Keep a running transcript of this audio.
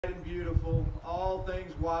And beautiful, all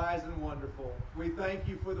things wise and wonderful. We thank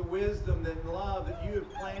you for the wisdom and love that you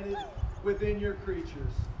have planted within your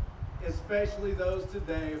creatures, especially those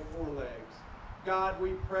today of four legs. God,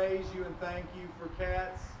 we praise you and thank you for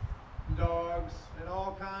cats, dogs, and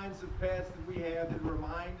all kinds of pets that we have that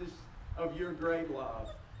remind us of your great love.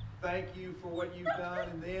 Thank you for what you've done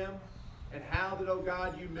in them and how that, oh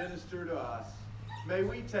God, you minister to us. May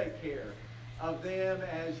we take care of them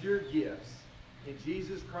as your gifts. In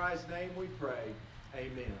Jesus Christ's name we pray.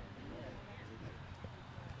 Amen.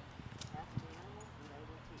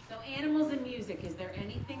 So animals and music, is there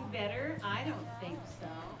anything better? I don't think so.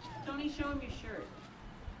 Tony, show him your shirt.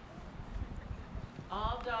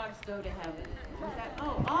 All dogs go to heaven.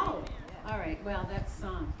 Oh, all right, well, that's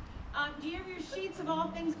song. Do you have your sheets of all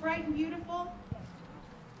things bright and beautiful?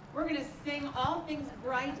 We're going to sing All Things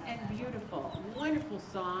Bright and Beautiful. Wonderful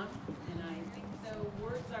song, and I think the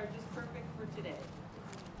words are just perfect for today.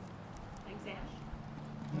 Thanks, Ash.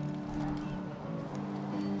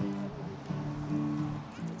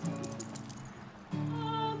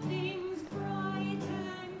 All things bright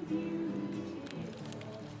and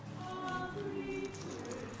beautiful, all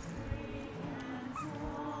creatures great and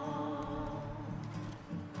small,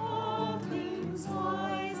 all things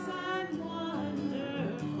wise and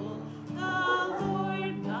wonderful, the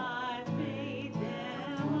Lord God made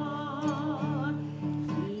them all.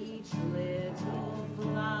 Each little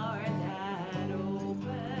flower that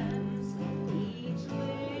opens, each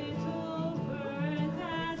little bird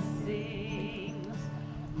that sings,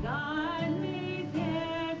 God made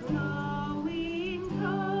their glowing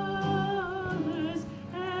colors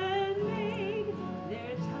and made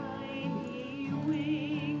their tiny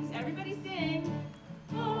wings. Everybody sing.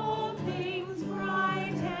 All things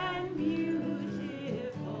bright and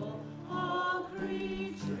beautiful, all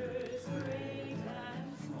creatures great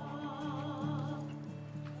and small,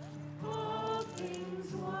 all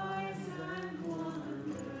things wise and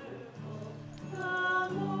wonderful, the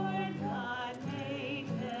Lord God made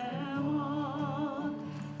them all.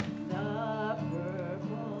 The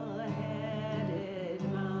purple-headed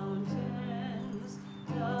mountains,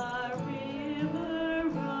 the river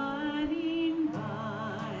running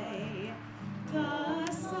by, the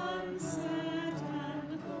sunset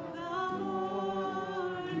and the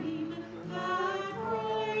morning that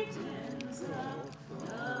brightens up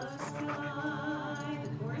the sky. The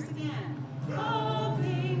chorus again. All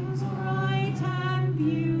things bright and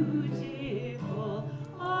beautiful,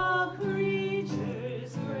 all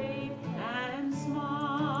creatures great and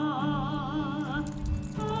small,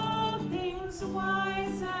 all things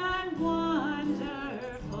wise and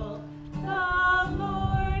wonderful, the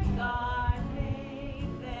Lord God made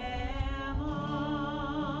them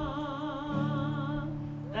all.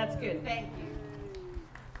 That's good, thank you.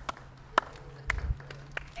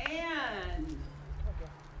 And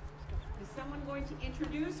is someone going to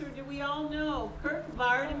introduce, or do we all know? Kirk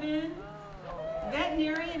Vardeman,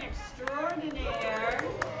 veterinarian extraordinaire,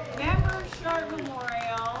 member of Sharp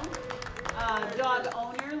Memorial, dog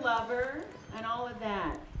owner, lover, and all of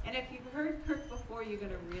that. And if you've heard Kirk before, you're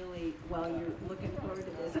going to really, well, you're looking forward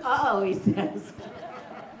to this. Uh-oh, he says.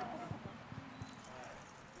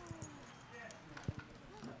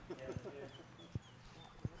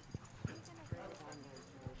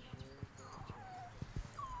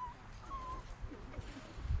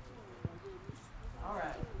 All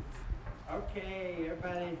right. Okay,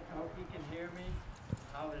 everybody, hope you can hear me.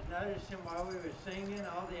 I was noticing while we were singing,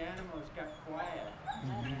 all the animals got quiet.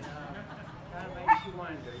 Kind of makes you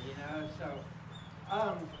wonder, you know. So,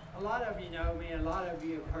 a lot of you know me, a lot of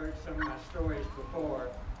you have heard some of my stories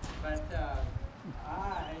before, but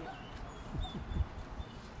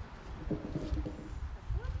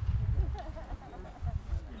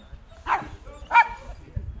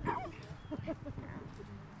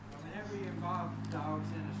whenever you involve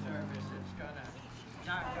dogs in a service, it's gonna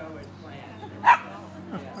not go as planned.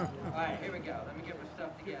 Yeah. All right, here we go. Let me get my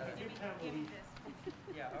stuff together.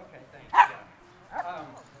 Yeah, okay, thanks. Yeah.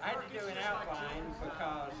 I had to do an outline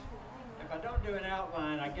because if I don't do an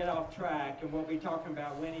outline, I get off track and we'll be talking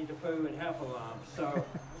about Winnie the Pooh and Heffalump. So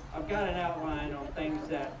I've got an outline on things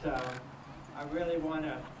that I really want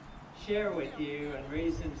to share with you, and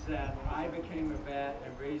reasons that I became a vet,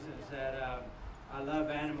 and reasons that I love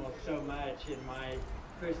animals so much in my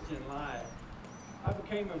Christian life. I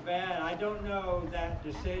became a vet. I don't know that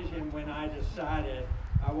decision when I decided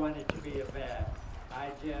I wanted to be a vet.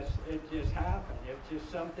 It just happened. It's just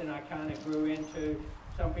something I kind of grew into.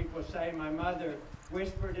 Some people say my mother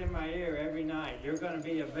whispered in my ear every night, "You're going to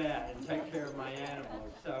be a vet and take care of my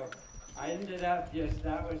animals." So I ended up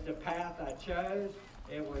that was the path I chose.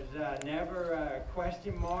 It was never a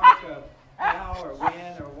question mark of how or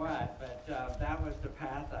when or what, but that was the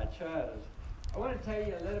path I chose. I want to tell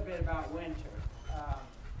you a little bit about winter.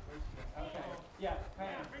 Okay, yeah,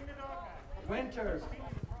 Pam. Winter,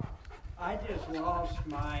 I just lost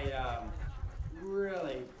my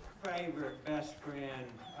really favorite best friend.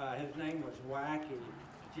 His name was Wacky,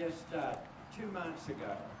 just 2 months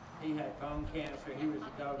ago. He had bone cancer. He was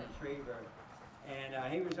a golden retriever.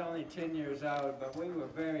 And he was only 10 years old, but we were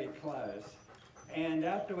very close. And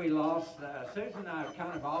after we lost, Susan and I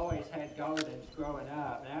kind of always had Goldens growing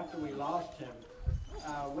up. And after we lost him,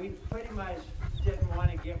 we pretty much didn't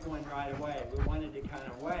want to get one right away. We wanted to kind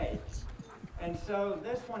of wait. And so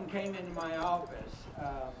this one came into my office,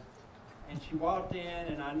 and she walked in,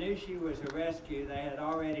 and I knew she was a rescue. They had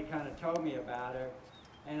already kind of told me about her.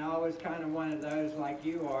 And I was kind of one of those like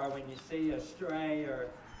you are when you see a stray or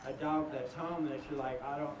a dog that's homeless, you're like,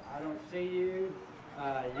 I don't see you,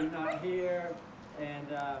 you're not here. And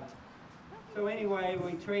so anyway,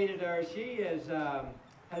 we treated her. She is,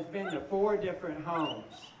 has been to 4 different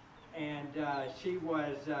homes. And she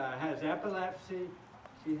has epilepsy,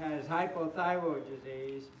 she has hypothyroid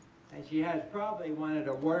disease, and she has probably one of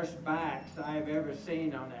the worst backs I've ever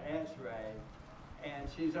seen on an x-ray. And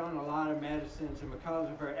she's on a lot of medicines, and because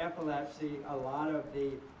of her epilepsy, a lot of the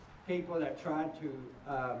people that tried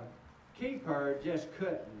to keep her just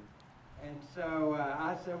couldn't. And so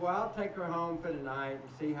I said, well, I'll take her home for the night and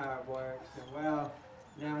see how it works. And well,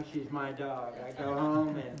 now she's my dog. I go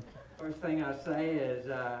home and first thing I say is,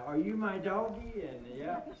 are you my doggie? And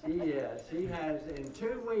yep, she is. She has, in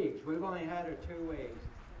 2 weeks, we've only had her 2 weeks,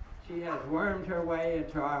 she has wormed her way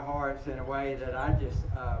into our hearts in a way that I just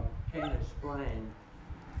can't explain.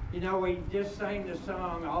 You know, we just sang the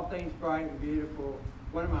song, All Things Bright and Beautiful.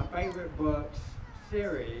 One of my favorite books,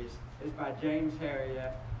 series, is by James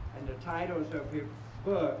Herriot, and the titles of his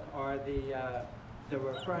book are the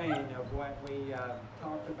refrain of what we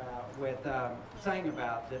talked about with, sang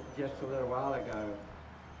about just a little while ago.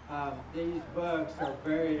 These books are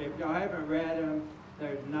very, if y'all haven't read them,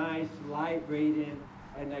 they're nice, light reading,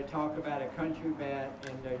 and they talk about a country vet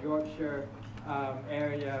in the Yorkshire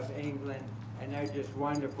area of England, and they're just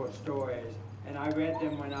wonderful stories. And I read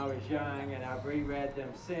them when I was young, and I've reread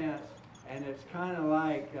them since, and it's kind of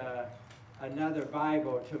like another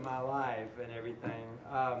Bible to my life and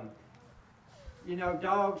everything. You know,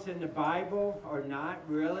 dogs in the Bible are not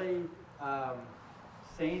really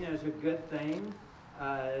seen as a good thing.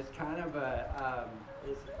 It's kind of a,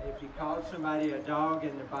 if you call somebody a dog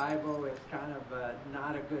in the Bible, it's kind of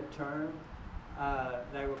not a good term.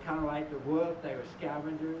 They were kind of like the wolf, they were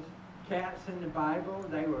scavengers. Cats in the Bible,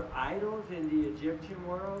 they were idols in the Egyptian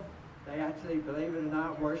world. They actually, believe it or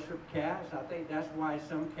not, worship cats. I think that's why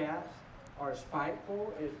some cats are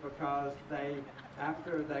spiteful, is because they,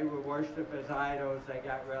 after they were worshipped as idols, they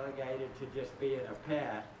got relegated to just being a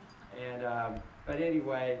pet. And but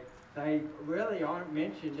anyway, they really aren't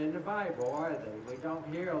mentioned in the Bible, are they? We don't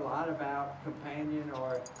hear a lot about companion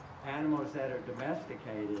or animals that are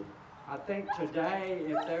domesticated. I think today,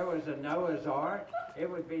 if there was a Noah's Ark, it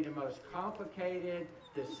would be the most complicated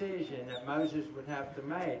decision that Moses would have to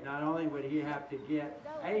make. Not only would he have to get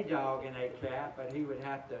a dog and a cat, but he would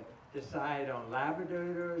have to decide on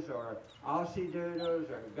Labradoodles or Aussie Doodles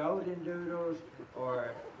or Golden Doodles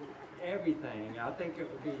or everything. I think it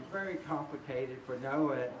would be very complicated for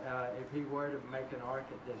Noah if he were to make an ark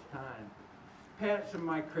at this time. Pets in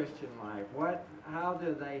my Christian life, how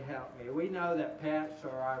do they help me? We know that pets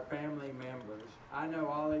are our family members. I know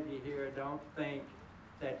all of you here don't think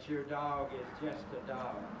that your dog is just a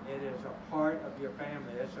dog. It is a part of your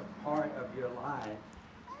family. It's a part of your life.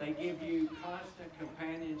 They give you constant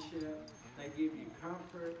companionship. They give you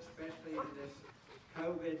comfort, especially in this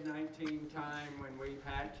COVID-19 time when we've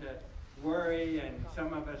had to worry and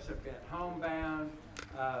some of us have been homebound.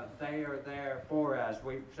 They are there for us.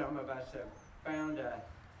 Some of us have found a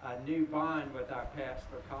new bond with our pets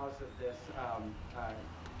because of this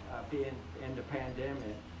being in the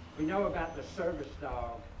pandemic. We know about the service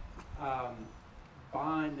dog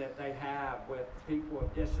bond that they have with people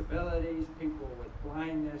with disabilities, people with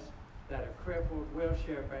blindness that are crippled,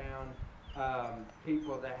 wheelchair bound,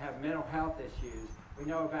 people that have mental health issues. We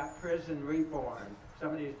know about prison reform.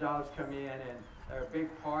 Some of these dogs come in and they're a big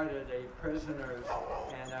part of the prisoners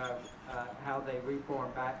and how they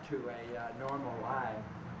reform back to a normal life.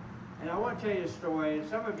 And I want to tell you a story, and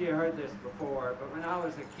some of you heard this before, but when I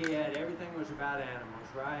was a kid, everything was about animals,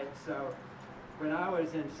 right? So when I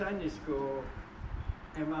was in Sunday school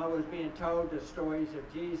and I was being told the stories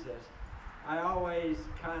of Jesus, I always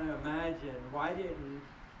kind of imagined, why didn't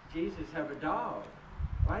Jesus have a dog?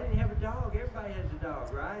 Why didn't he have a dog? Everybody has a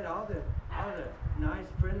dog, right? All the nice,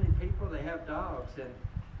 friendly people, they have dogs. And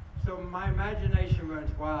so my imagination runs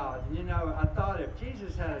wild. And you know, I thought if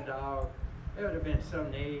Jesus had a dog, it would have been so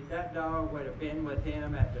neat. That dog would have been with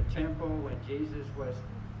him at the temple when Jesus was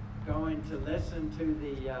going to listen to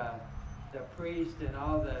the priest and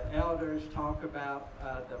all the elders talk about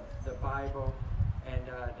the Bible, and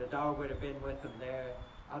the dog would have been with them there.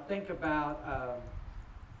 I think about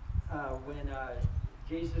when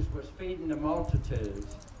Jesus was feeding the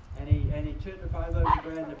multitudes, and he took the 5 loaves of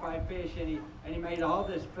bread and the 5 fish, and he made all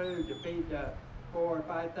this food to feed the 4,000 or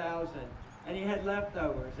 5,000, and he had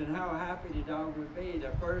leftovers. And how happy the dog would be!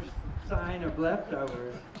 The first sign of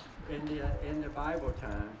leftovers in the Bible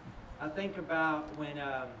time. I think about when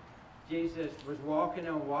Jesus was walking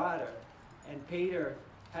on water, and Peter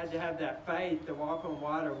had to have that faith to walk on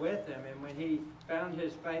water with him, and when he found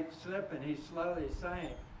his faith slipping, he slowly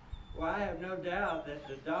sank. Well, I have no doubt that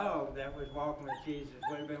the dog that was walking with Jesus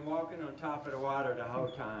would have been walking on top of the water the whole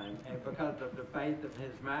time, and because of the faith of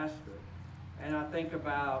his master. And I think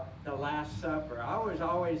about the Last Supper. I was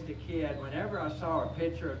always the kid, whenever I saw a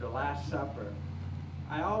picture of the Last Supper,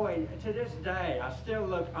 I always, to this day, I still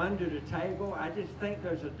look under the table. I just think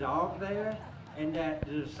there's a dog there, and that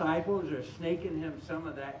the disciples are sneaking him some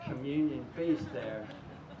of that communion feast there.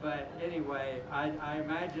 But anyway, I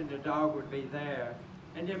imagine the dog would be there.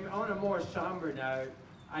 And then on a more somber note,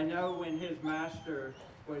 I know when his master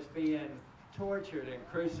was being tortured and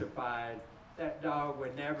crucified, that dog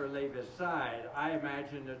would never leave his side. I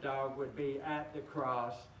imagine the dog would be at the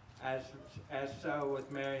cross, as so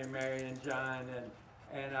with Mary and John,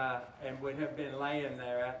 and would have been laying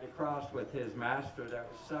there at the cross with his master that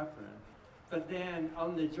was suffering. But then,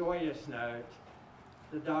 on the joyous note,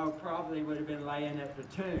 the dog probably would have been laying at the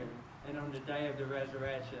tomb, and on the day of the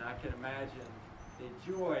resurrection, I can imagine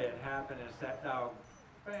the joy and happiness that dog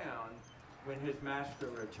found when his master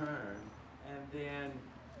returned. And then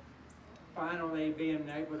finally being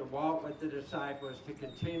able to walk with the disciples to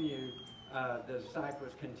continue, the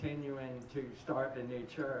disciples continuing to start the new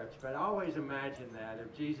church. But I always imagine that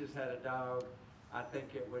if Jesus had a dog, I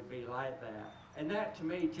think it would be like that. And that to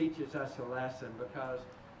me teaches us a lesson, because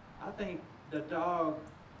I think the dog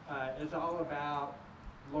is all about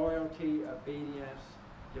loyalty, obedience,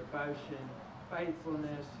 devotion,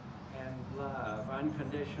 faithfulness, and love,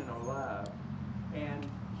 unconditional love. And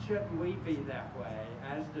shouldn't we be that way?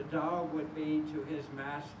 As the dog would be to his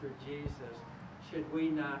master Jesus, should we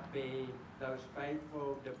not be those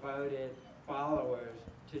faithful, devoted followers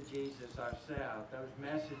to Jesus ourselves? Those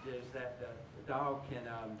messages that the dog can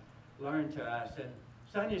learn to us. In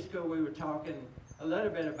Sunday school, we were talking a little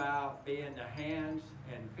bit about being the hands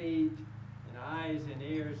and feet and eyes and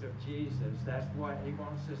ears of Jesus. That's what he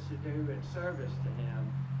wants us to do in service to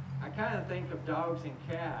him. I kind of think of dogs and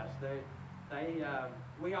cats.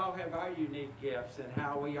 We all have our unique gifts and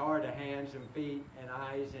how we are the hands and feet and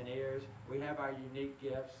eyes and ears. We have our unique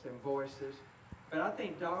gifts and voices. But I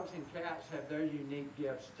think dogs and cats have their unique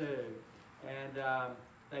gifts too. And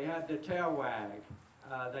they have the tail wag.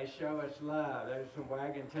 They show us love. There's some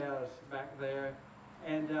wagging tails back there.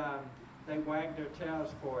 And they wag their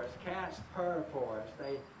tails for us. Cats purr for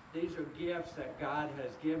us. These are gifts that God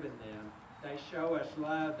has given them. They show us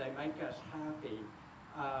love. They make us happy.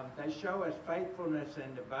 They show us faithfulness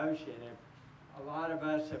and devotion. If a lot of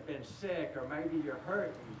us have been sick, or maybe you're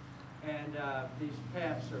hurting, and these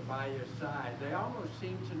pets are by your side, they almost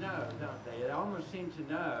seem to know, don't they? They almost seem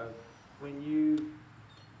to know when you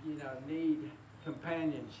need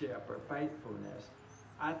companionship or faithfulness.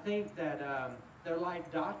 I think that they're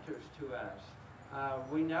like doctors to us.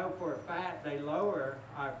 We know for a fact they lower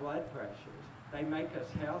our blood pressures. They make us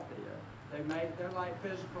healthier. They're like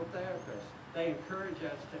physical therapists. They encourage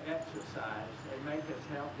us to exercise. They make us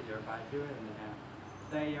healthier by doing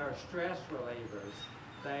that. They are stress relievers.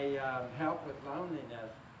 They help with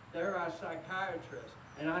loneliness. They're our psychiatrists.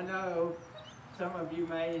 And I know some of you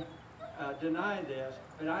may deny this,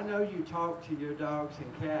 but I know you talk to your dogs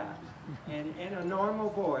and cats and in a normal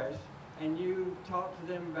voice, and you talk to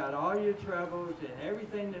them about all your troubles and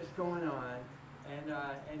everything that's going on,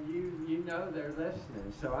 and you know they're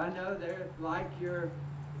listening. So I know they're like your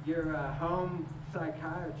home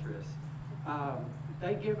psychiatrist.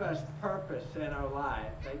 They give us purpose in our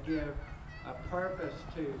life. They give a purpose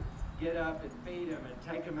to get up and feed them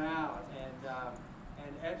and take them out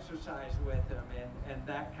and exercise with them, and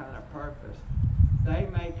that kind of purpose. They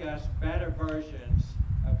make us better versions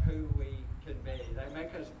of who we can be. They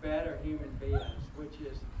make us better human beings, which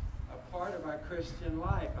is a part of our Christian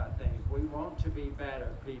life, I think. We want to be better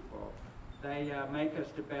people. They make us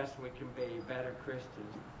the best we can be, better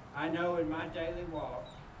Christians. I know in my daily walk,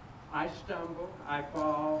 I stumble, I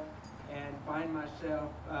fall, and find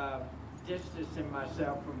myself distancing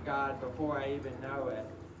myself from God before I even know it.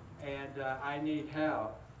 And I need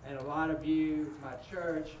help. And a lot of you, my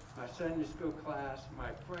church, my Sunday school class, my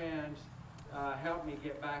friends, help me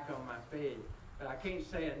get back on my feet. But I can't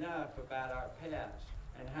say enough about our pets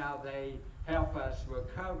and how they help us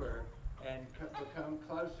recover and become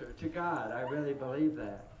closer to God. I really believe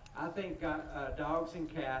that. I think dogs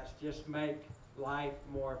and cats just make life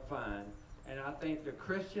more fun. And I think the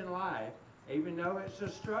Christian life, even though it's a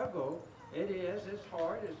struggle, it's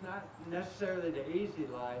hard, it's not necessarily the easy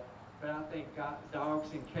life, but I think dogs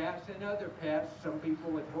and cats and other pets, some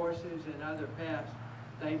people with horses and other pets,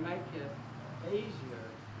 they make it easier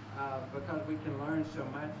because we can learn so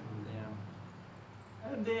much from them.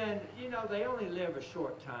 And then, you know, they only live a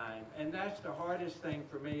short time, and that's the hardest thing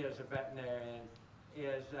for me as a veterinarian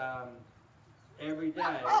is every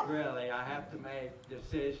day, really, I have to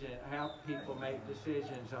help people make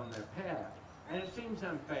decisions on their pet. And it seems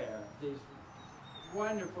unfair. These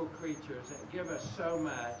wonderful creatures that give us so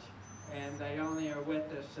much, and they only are with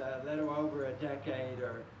us a little over a decade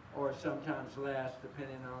or sometimes less,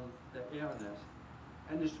 depending on the illness.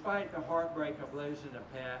 And despite the heartbreak of losing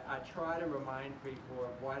a pet, I try to remind people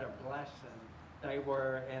of what a blessing they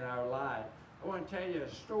were in our life. I want to tell you a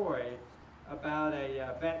story about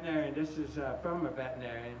a veterinarian. This is from a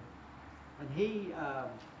veterinarian, and he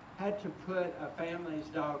had to put a family's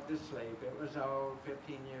dog to sleep. It was old,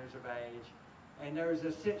 15 years of age, and there was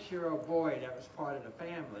a 6-year-old boy that was part of the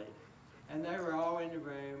family. And they were all in the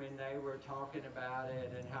room, and they were talking about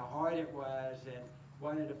it and how hard it was. And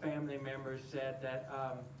one of the family members said that,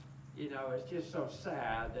 you know, it's just so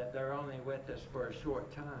sad that they're only with us for a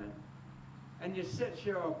short time. And the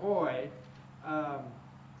 6-year-old boy,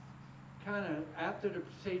 kind of after the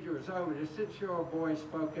procedure was over, the 6-year-old boy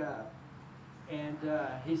spoke up. And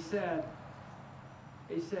he said,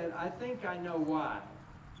 I think I know why.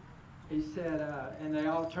 He said, and they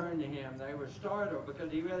all turned to him. They were startled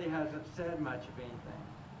because he really hasn't said much of anything.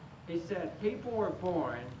 He said, people were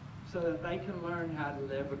born so that they can learn how to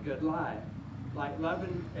live a good life, like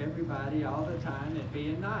loving everybody all the time and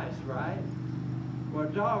being nice, right? Well,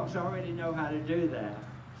 dogs already know how to do that,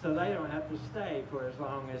 so they don't have to stay for as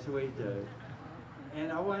long as we do.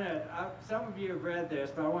 And I want to, some of you have read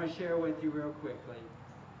this, but I want to share with you real quickly.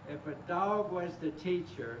 If a dog was the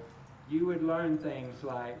teacher, you would learn things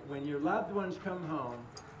like, when your loved ones come home,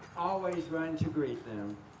 always run to greet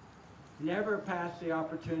them. Never pass the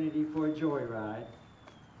opportunity for a joyride.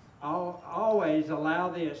 Always allow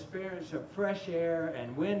the experience of fresh air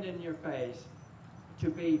and wind in your face to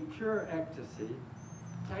be pure ecstasy.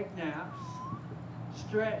 Take naps.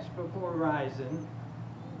 Stretch before rising.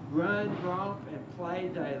 Run, romp, and play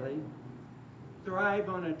daily. Thrive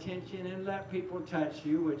on attention and let people touch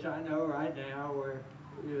you, which I know right now you're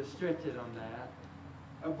restricted on that.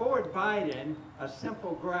 Avoid biting, a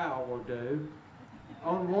simple growl will do.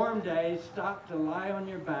 On warm days, stop to lie on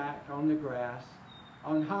your back on the grass.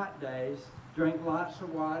 On hot days, drink lots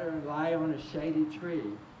of water and lie on a shady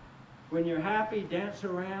tree. When you're happy, dance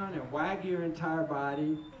around and wag your entire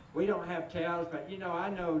body. We don't have tails, but you know, I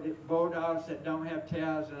know bulldogs that don't have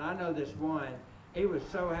tails, and I know this one, he was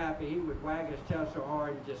so happy he would wag his tail so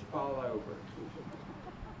hard he'd just fall over.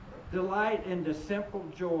 Delight in the simple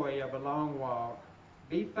joy of a long walk.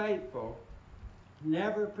 Be faithful.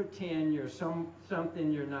 Never pretend you're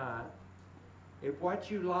something you're not. If what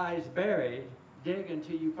you lies buried, dig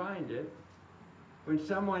until you find it. When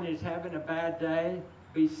someone is having a bad day,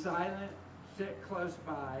 be silent, sit close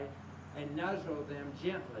by, and nuzzle them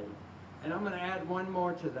gently. And I'm going to add one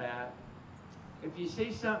more to that. If you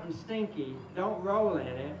see something stinky, don't roll in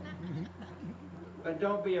it. But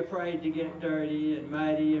don't be afraid to get dirty and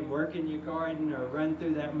muddy and work in your garden or run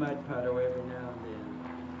through that mud puddle every now and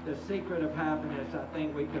then. The secret of happiness, I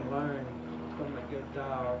think we can learn from a good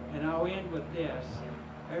dog. And I'll end with this.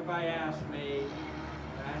 Everybody asks me,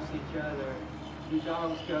 ask each other, do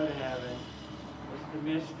dogs go to heaven? It's the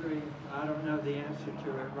mystery. I don't know the answer to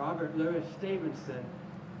it. Robert Louis Stevenson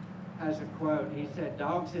has a quote. He said,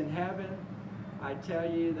 dogs in heaven, I tell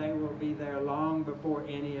you, they will be there long before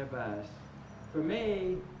any of us. For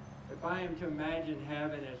me, if I am to imagine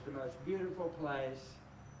heaven as the most beautiful place,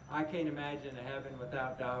 I can't imagine a heaven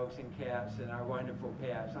without dogs and cats and our wonderful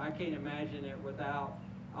pets. I can't imagine it without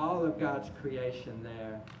all of God's creation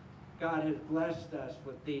there. God has blessed us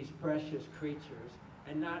with these precious creatures,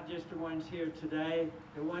 and not just the ones here today,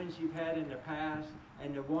 the ones you've had in the past,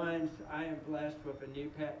 and the ones I am blessed with a new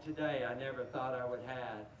pet today I never thought I would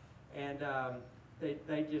have. And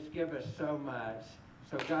they just give us so much.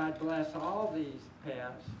 So God bless all these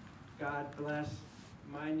pets God bless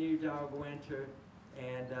my new dog, Winter,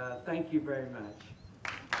 and thank you very much.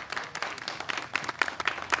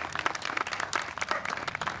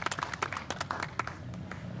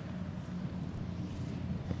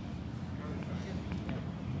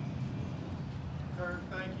 Kirk,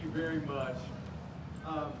 thank you very much.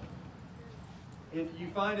 If you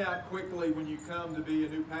find out quickly when you come to be a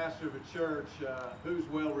new pastor of a church who's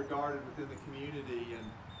well regarded within the community, and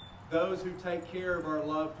those who take care of our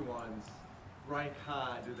loved ones rank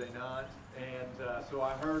high, do they not? And so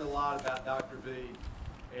I heard a lot about Dr. B.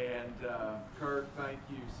 And Kirk, thank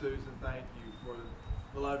you. Susan, thank you for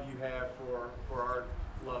the love you have for our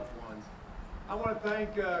loved ones. I want to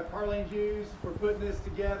thank Carlene Hughes for putting this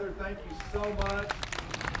together. Thank you so much.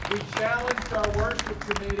 We challenged our worship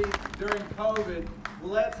committee during COVID,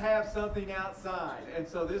 let's have something outside. And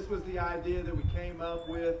so this was the idea that we came up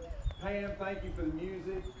with. Pam, thank you for the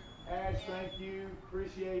music. Ash, thank you.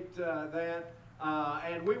 Appreciate that.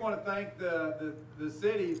 And we want to thank the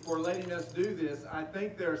city for letting us do this. I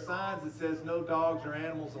think there are signs that says no dogs or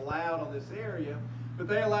animals allowed on this area, but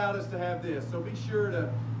they allowed us to have this. So be sure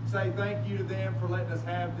to say thank you to them for letting us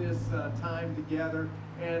have this time together.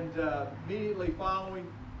 And immediately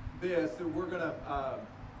following this, we're going to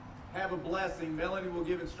have a blessing. Melanie will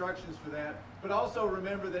give instructions for that. But also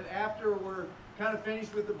remember that after we're kind of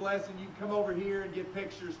finished with the blessing, you can come over here and get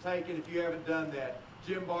pictures taken if you haven't done that.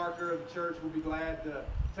 Jim Barker of the church will be glad to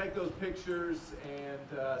take those pictures and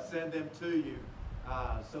send them to you.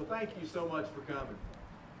 So thank you so much for coming.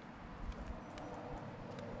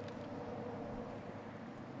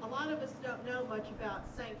 A lot of us don't know much about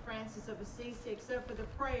St. Francis of Assisi except for the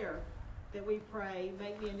prayer that we pray,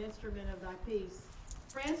 make me an instrument of thy peace.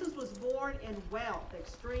 Francis was born in wealth,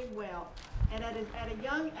 extreme wealth, and at a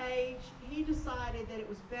young age, he decided that it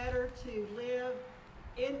was better to live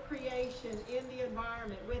in creation, in the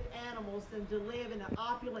environment, with animals, than to live in an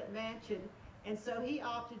opulent mansion. And so he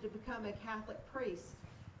opted to become a Catholic priest.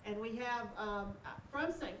 And we have,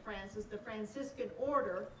 from St. Francis, the Franciscan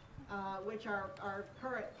order, which our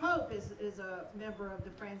current Pope is a member of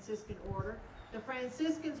the Franciscan order. The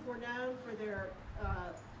Franciscans were known for their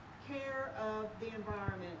care of the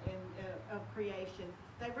environment and of creation.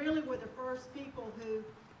 They really were the first people who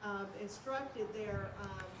instructed their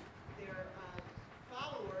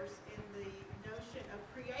followers in the notion of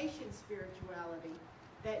creation spirituality.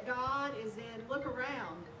 That God is in, look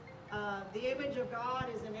around, the image of God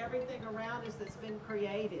is in everything around us that's been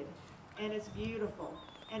created, and it's beautiful.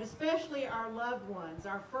 And especially our loved ones,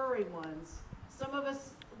 our furry ones. Some of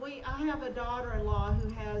us, I have a daughter-in-law who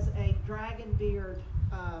has a dragon beard,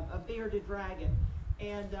 a bearded dragon,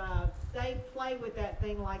 and they play with that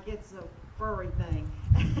thing like it's a furry thing.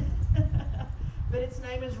 But its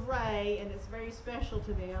name is Ray, and it's very special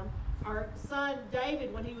to them. Our son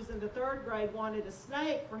David, when he was in the 3rd grade, wanted a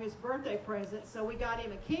snake for his birthday present, so we got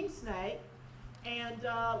him a king snake. And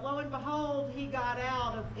lo and behold, he got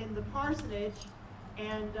out in the parsonage.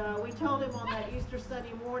 And we told him on that Easter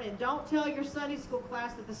Sunday morning, don't tell your Sunday school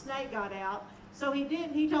class that the snake got out. So he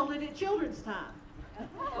didn't. He told it at children's time.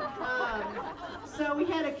 So we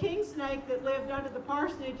had a king snake that lived under the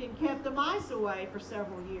parsonage and kept the mice away for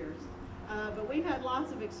several years. But we've had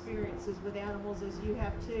lots of experiences with animals, as you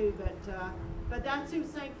have too. But that's who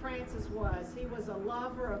St. Francis was. He was a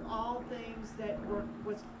lover of all things that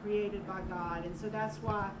was created by God. And so that's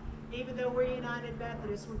why, even though we're United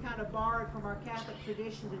Methodists, we kind of borrowed from our Catholic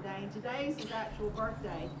tradition today. And today is his actual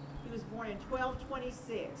birthday. He was born in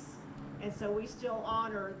 1226. And so we still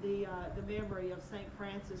honor the memory of St.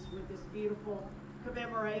 Francis with this beautiful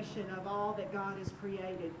commemoration of all that God has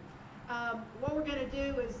created. What we're going to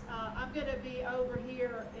do is, I'm going to be over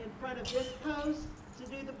here in front of this post to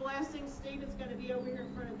do the blessing. Stephen's going to be over here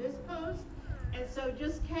in front of this post. And so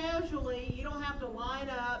just casually, you don't have to line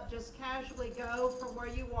up, just casually go from where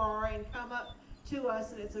you are and come up to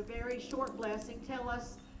us. And it's a very short blessing. Tell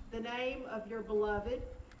us the name of your beloved,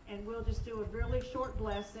 and we'll just do a really short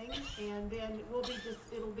blessing. And then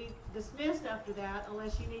it'll be dismissed after that,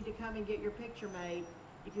 unless you need to come and get your picture made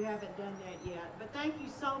if you haven't done that yet. But thank you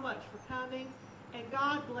so much for coming, and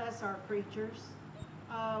God bless our creatures.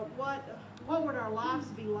 What would our lives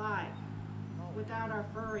be like without our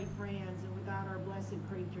furry friends and without our blessed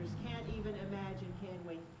creatures? Can't even imagine, can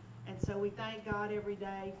we? And so we thank God every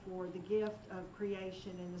day for the gift of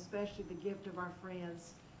creation, and especially the gift of our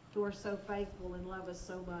friends who are so faithful and love us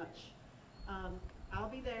so much. I'll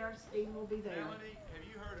be there. Stephen will be there. Melanie, have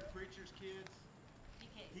you heard of Preacher's Kids?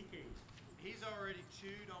 PK. He's already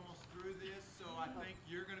chewed almost through this, so I think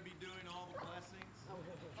you're going to be doing all the blessings.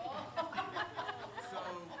 So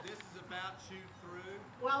this is about chewed through.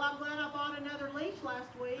 Well, I'm glad I bought another leash last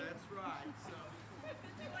week. That's right. So.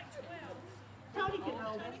 Tony can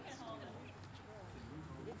hold it.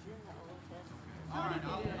 All right,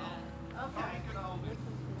 I'll Okay. can hold it.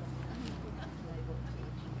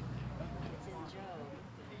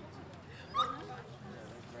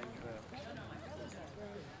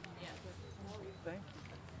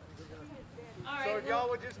 All right, So if y'all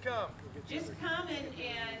would just come. just come and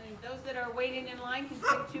those that are waiting in line can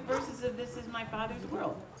sing 2 verses of This Is My Father's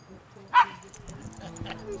World.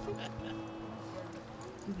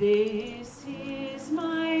 This is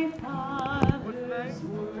my Father's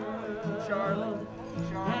world, Charlie.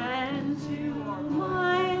 and to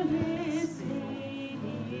my listening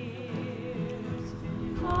ears,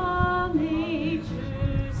 all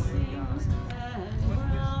nature sings and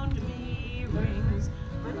round me rings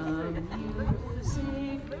the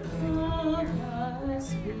music of the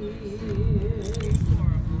spheres.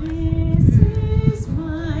 This is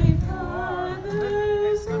my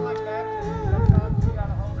Father's world.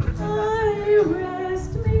 I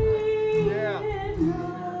rest me in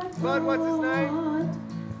Bud, what's his name?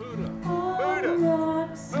 Buddha. Buddha.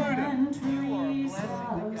 Rocks Buddha. and trees,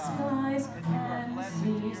 skies and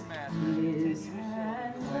seas, his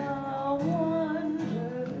hand the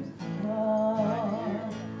wonders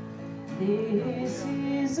wrought. This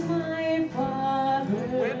is my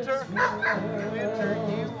Father's Winter. world. Winter,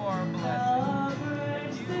 you are blessed.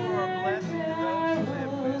 You are blessed to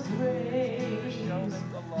those who live with you. Show them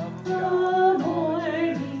the love of The God.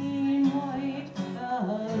 morning white, the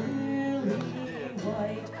lily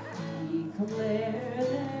white, declare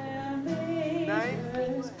their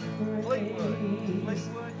Maker's Fleetwood. praise.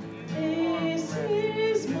 Fleetwood, you are This blessed.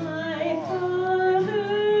 is my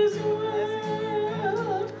Father's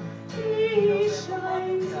world. He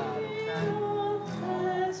shines in all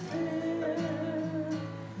that's fair.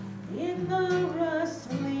 In the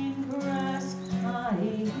rustling grass, I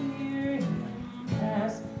hear him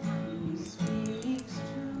pass. He speaks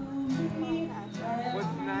to me. What's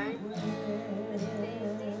the name? everywhere.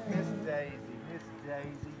 Miss Daisy. Miss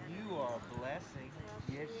Daisy, you are a blessing.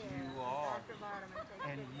 Yes, you are.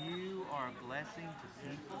 And you are a blessing to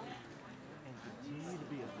people and continue to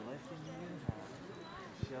be a blessing in your home.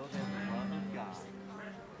 Show them the love of God.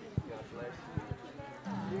 God bless you.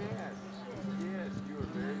 Yes, yes, you are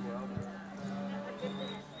very welcome.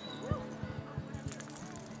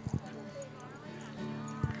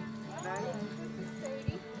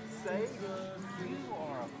 Name? Sadie, you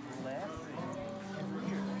are a blessing. And we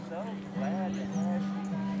are so glad to have you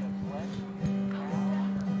be a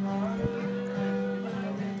blessing.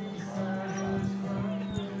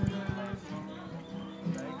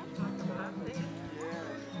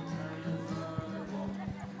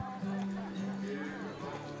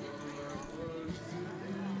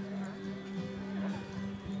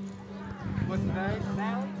 What's the name?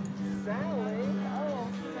 Sally. Sally? Oh,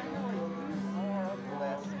 Sally, you are a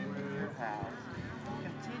blessing in your house.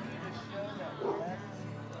 Continue to show that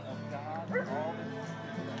blessing of God all the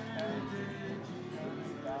time.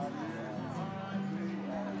 God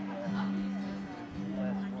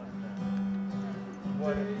bless one another.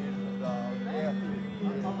 What a beautiful dog. Yeah.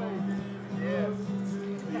 Yes.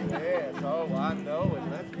 Yes. Oh, I know it.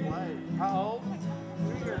 Let's play. How old?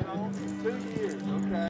 2 years old. 2 years. Okay.